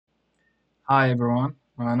Hi everyone,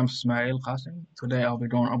 my name is Ismail Qasim. Today I'll be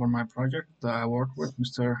going over my project that I worked with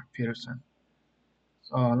Mr. Peterson.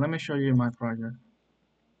 So let me show you my project.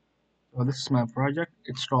 So this is my project.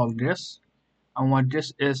 It's called this, and what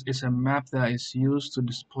this is a map that is used to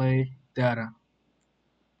display data.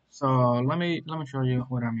 So let me show you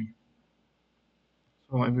what I mean.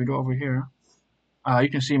 So if we go over here, you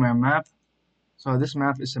can see my map. So this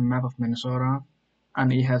map is a map of Minnesota,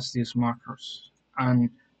 and it has these markers. And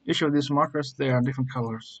each of these markers they are different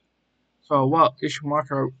colors. So what each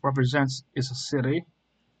marker represents is a city,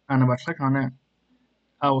 and if I click on it,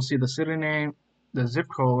 I will see the city name, the zip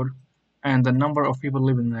code, and the number of people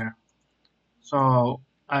living there. So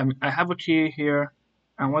I have a key here,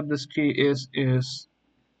 and what this key is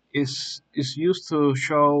used to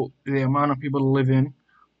show the amount of people living.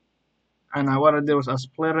 And what I did was I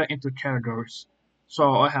split it into categories.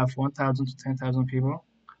 So I have 1,000 to 10,000 people.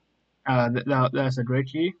 That's a gray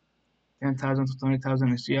key. 10,000 to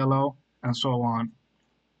 20,000 is yellow, and so on.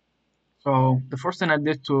 So the first thing I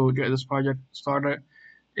did to get this project started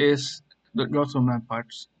is go to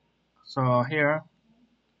Mapbox. So here,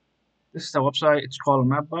 this is the website. It's called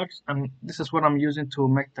Mapbox, and this is what I'm using to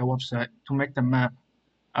make the website to make the map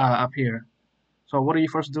appear. So what you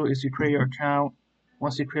first do is you create your account.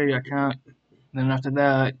 Once you create your account, then after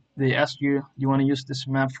that they ask you, do you want to use this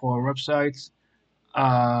map for websites,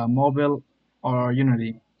 mobile, or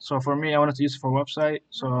Unity? So for me, I wanted to use it for website,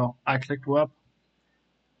 so I clicked web.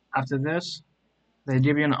 After this, they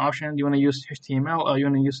give you an option. Do you want to use HTML or you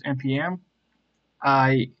want to use npm?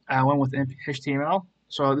 I went with HTML,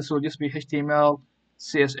 so this will just be HTML,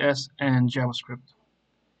 CSS, and JavaScript.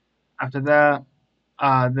 After that,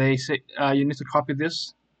 they say you need to copy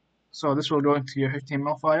this, so this will go into your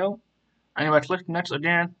HTML file. And if I click next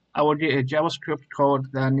again, I will get a JavaScript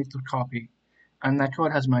code that I need to copy, and that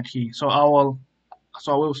code has my key. So I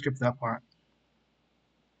will skip that part.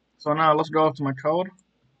 So now let's go to my code.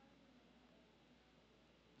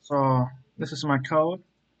 So this is my code.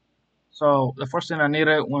 So the first thing I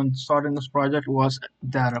needed when starting this project was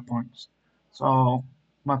data points. So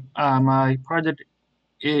my project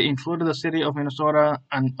it included the city of Minnesota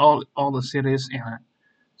and all the cities in it.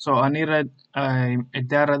 So I needed a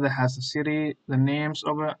data that has the city, the names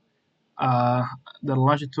of it, uh, the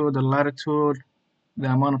longitude, the latitude, the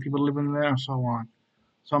amount of people living there, and so on.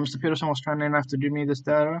 So Mr. Peterson was kind enough to give me this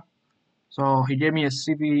data. So he gave me a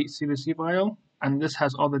CVC file, and this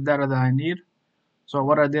has all the data that I need. So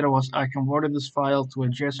what I did was I converted this file to a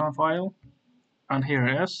JSON file, and here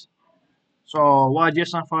it is. So why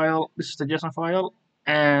JSON file? This is the JSON file,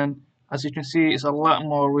 and as you can see, it's a lot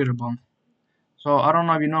more readable. So I don't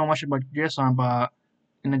know if you know much about JSON, but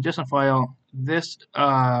in a JSON file, this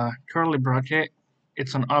curly bracket,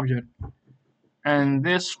 it's an object, and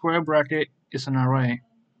this square bracket is an array.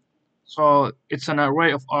 So it's an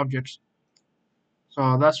array of objects.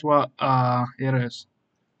 So that's what it is,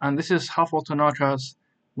 and this is helpful to know because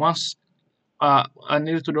once I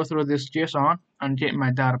needed to go through this JSON and get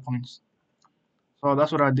my data points. So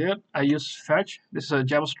that's what I did. I used fetch. This is a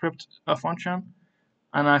JavaScript function,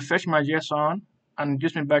 and I fetch my JSON and it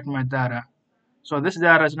gives me back my data. So this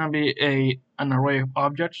data is going to be an array of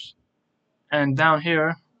objects, and down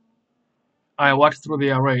here I walk through the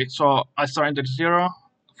array. So I start at 0.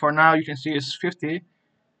 For now, you can see it's 50,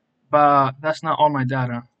 but that's not all my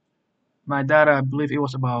data. My data, I believe it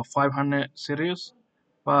was about 500 cities,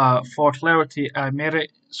 but for clarity, I made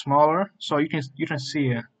it smaller so you can see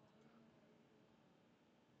it.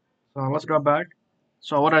 So let's go back.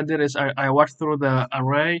 So what I did is I walked through the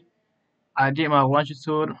array. I did my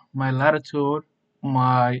longitude, my latitude,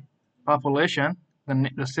 my population,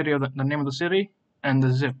 the city of the name of the city, and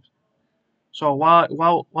the zip. So why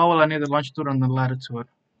will I need the longitude and the latitude?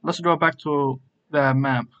 Let's go back to the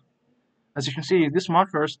map. As you can see, these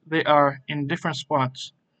markers they are in different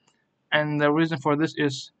spots, and the reason for this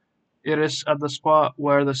is it is at the spot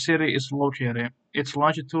where the city is located, its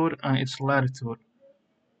longitude and its latitude.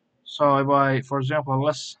 So if I, for example,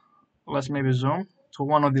 let's maybe zoom to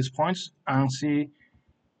one of these points and see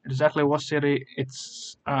exactly what city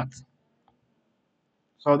it's at.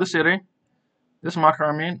 So this city, this marker,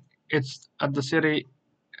 I mean, it's at the city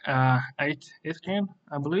 18,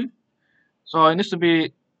 I believe. So it needs to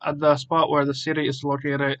be at the spot where the city is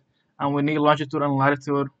located, and we need longitude and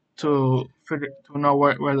latitude to know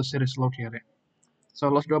where the city is located. So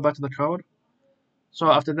let's go back to the code. So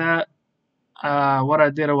after that, what I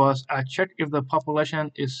did was I checked if the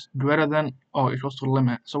population is greater than or equals to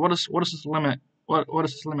limit. So what is this limit? What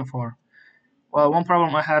is this limit for? Well, one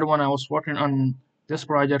problem I had when I was working on this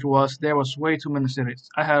project was there was way too many cities.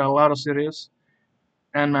 I had a lot of cities,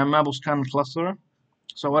 and my map was kind of clustered.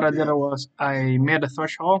 So what I did was I made a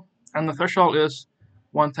threshold, and the threshold is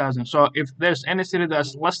 1,000. So if there's any city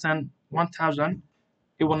that's less than 1,000,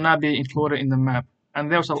 it will not be included in the map.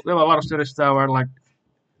 And there were a lot of cities that were like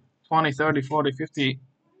 20, 30, 40, 50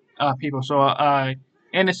 people. So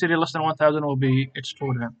any city less than 1,000 will be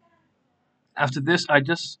excluded. After this, I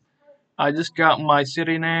just got my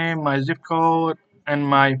city name, my zip code, and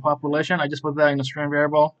my population. I just put that in a string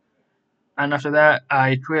variable. And after that,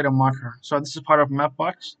 I create a marker. So this is part of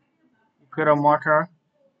Mapbox. Create a marker.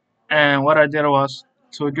 And what I did was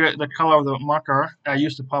to get the color of the marker, I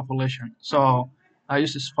used the population. So I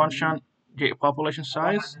use this function, get population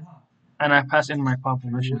size, and I pass in my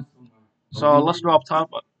population. So let's go up top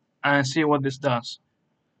and see what this does.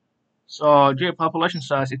 So get population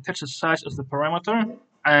size, it takes the size as the parameter,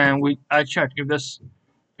 and I check if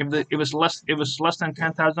it's less than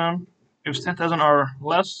 10,000, if it's 10,000 or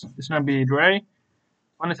less, it's gonna be gray.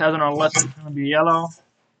 20,000 or less, it's gonna be yellow,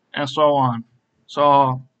 and so on.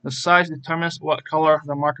 So the size determines what color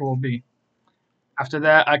the marker will be. After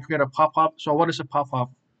that, I create a pop-up. So what is a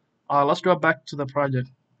pop-up? Let's go back to the project.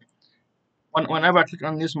 Whenever I click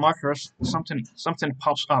on these markers, something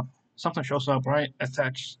pops up, something shows up, right?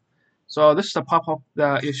 Attached. So this is the pop-up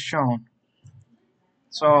that is shown.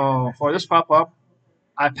 So for this pop-up,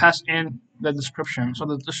 I pass in the description. So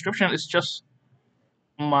the description is just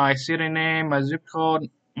my city name, my zip code,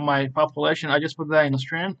 my population. I just put that in a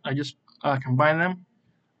string. I just combine them,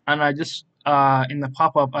 and I just in the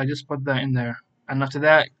pop-up I just put that in there. And after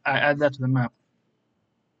that, I add that to the map.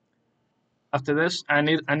 After this, I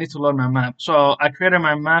need to load my map. So I created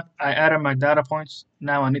my map. I added my data points.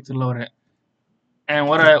 Now I need to load it. And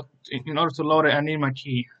in order to load it, I need my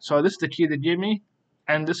key. So this is the key they give me,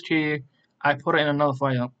 and this key I put it in another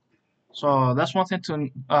file. So that's one thing to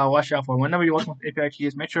watch out for. Whenever you're working with API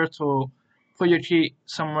keys, make sure to put your key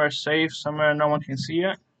somewhere safe, somewhere no one can see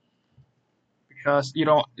it, because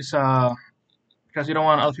because you don't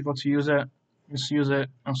want other people to use it, misuse it,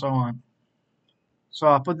 and so on. So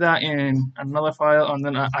I put that in another file, and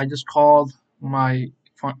then I just called my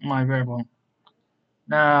variable.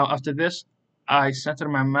 Now after this, I center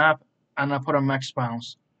my map and I put a max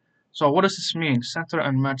bounce. So what does this mean? Center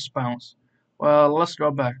and max bounce. Well, let's go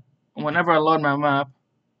back. Whenever I load my map,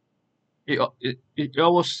 it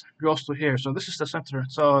always goes to here. So this is the center.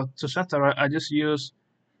 So to center, I just use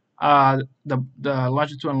the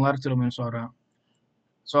longitude and latitude of Minnesota.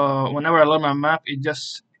 So whenever I load my map,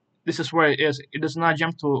 this is where it is. It does not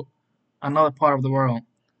jump to another part of the world.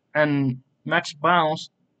 And max bounce,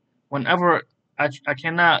 whenever I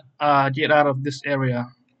cannot get out of this area.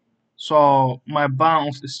 So my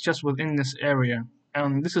bounce is just within this area.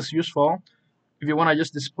 And this is useful if you want to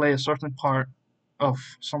just display a certain part of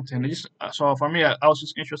something. So for me, I was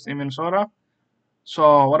just interested in Minnesota.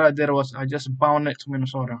 So what I did was I just bound it to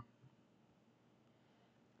Minnesota.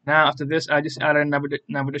 Now after this, I just added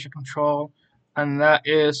navigation control, and that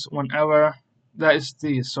is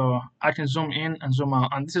this. So I can zoom in and zoom out,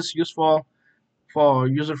 and this is useful for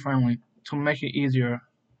user friendly to make it easier.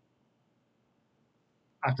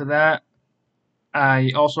 After that,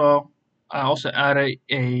 I also added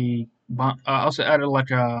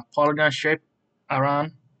like a polygon shape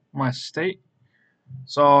around my state.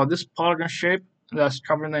 So this polygon shape that's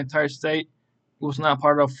covering the entire state was not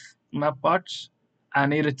part of Mapbox. I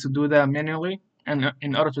needed to do that manually, and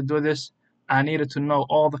in order to do this, I needed to know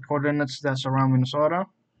all the coordinates that surround Minnesota,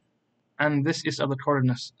 and this is of the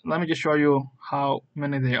coordinates. Let me just show you how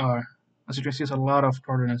many they are. As you can see, it's a lot of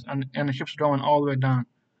coordinates, and it keeps going all the way down.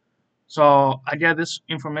 So I get this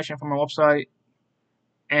information from my website,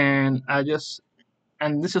 and this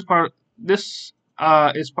is part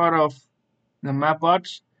of the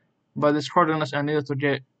Mapbox, but this coordinates I needed to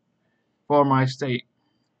get for my state.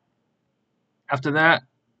 After that,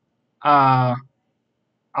 uh,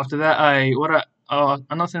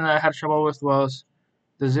 another thing that I had trouble with was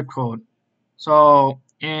the zip code. So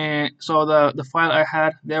the file I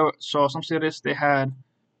had some cities they had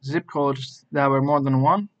zip codes that were more than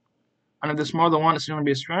one, and if there's more than one, it's gonna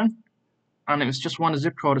be a string, and if it's just one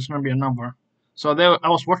zip code, it's gonna be a number. So I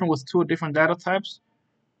was working with two different data types,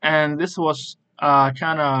 and this was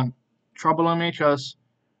kind of troubling me because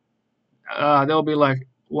there will be like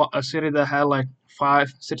a city that had like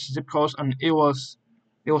 5, 6 zip codes, and it was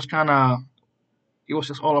kind of it was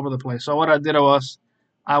just all over the place. So what I did was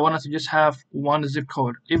I wanted to just have one zip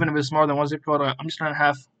code, even if it's more than one zip code. I'm just gonna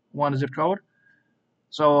have one zip code.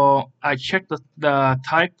 So I checked the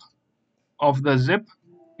type of the zip.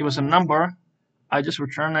 It was a number. I just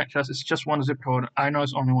return it because it's just one zip code. I know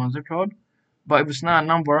it's only one zip code, but if it's not a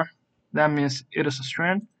number, that means it is a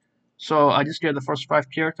string. So I just get the first 5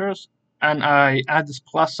 characters, and I add this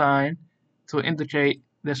plus sign to indicate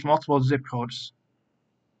there's multiple zip codes.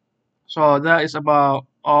 So that is about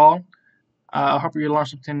all. I hope you learned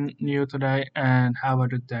something new today and have a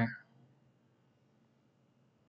good day.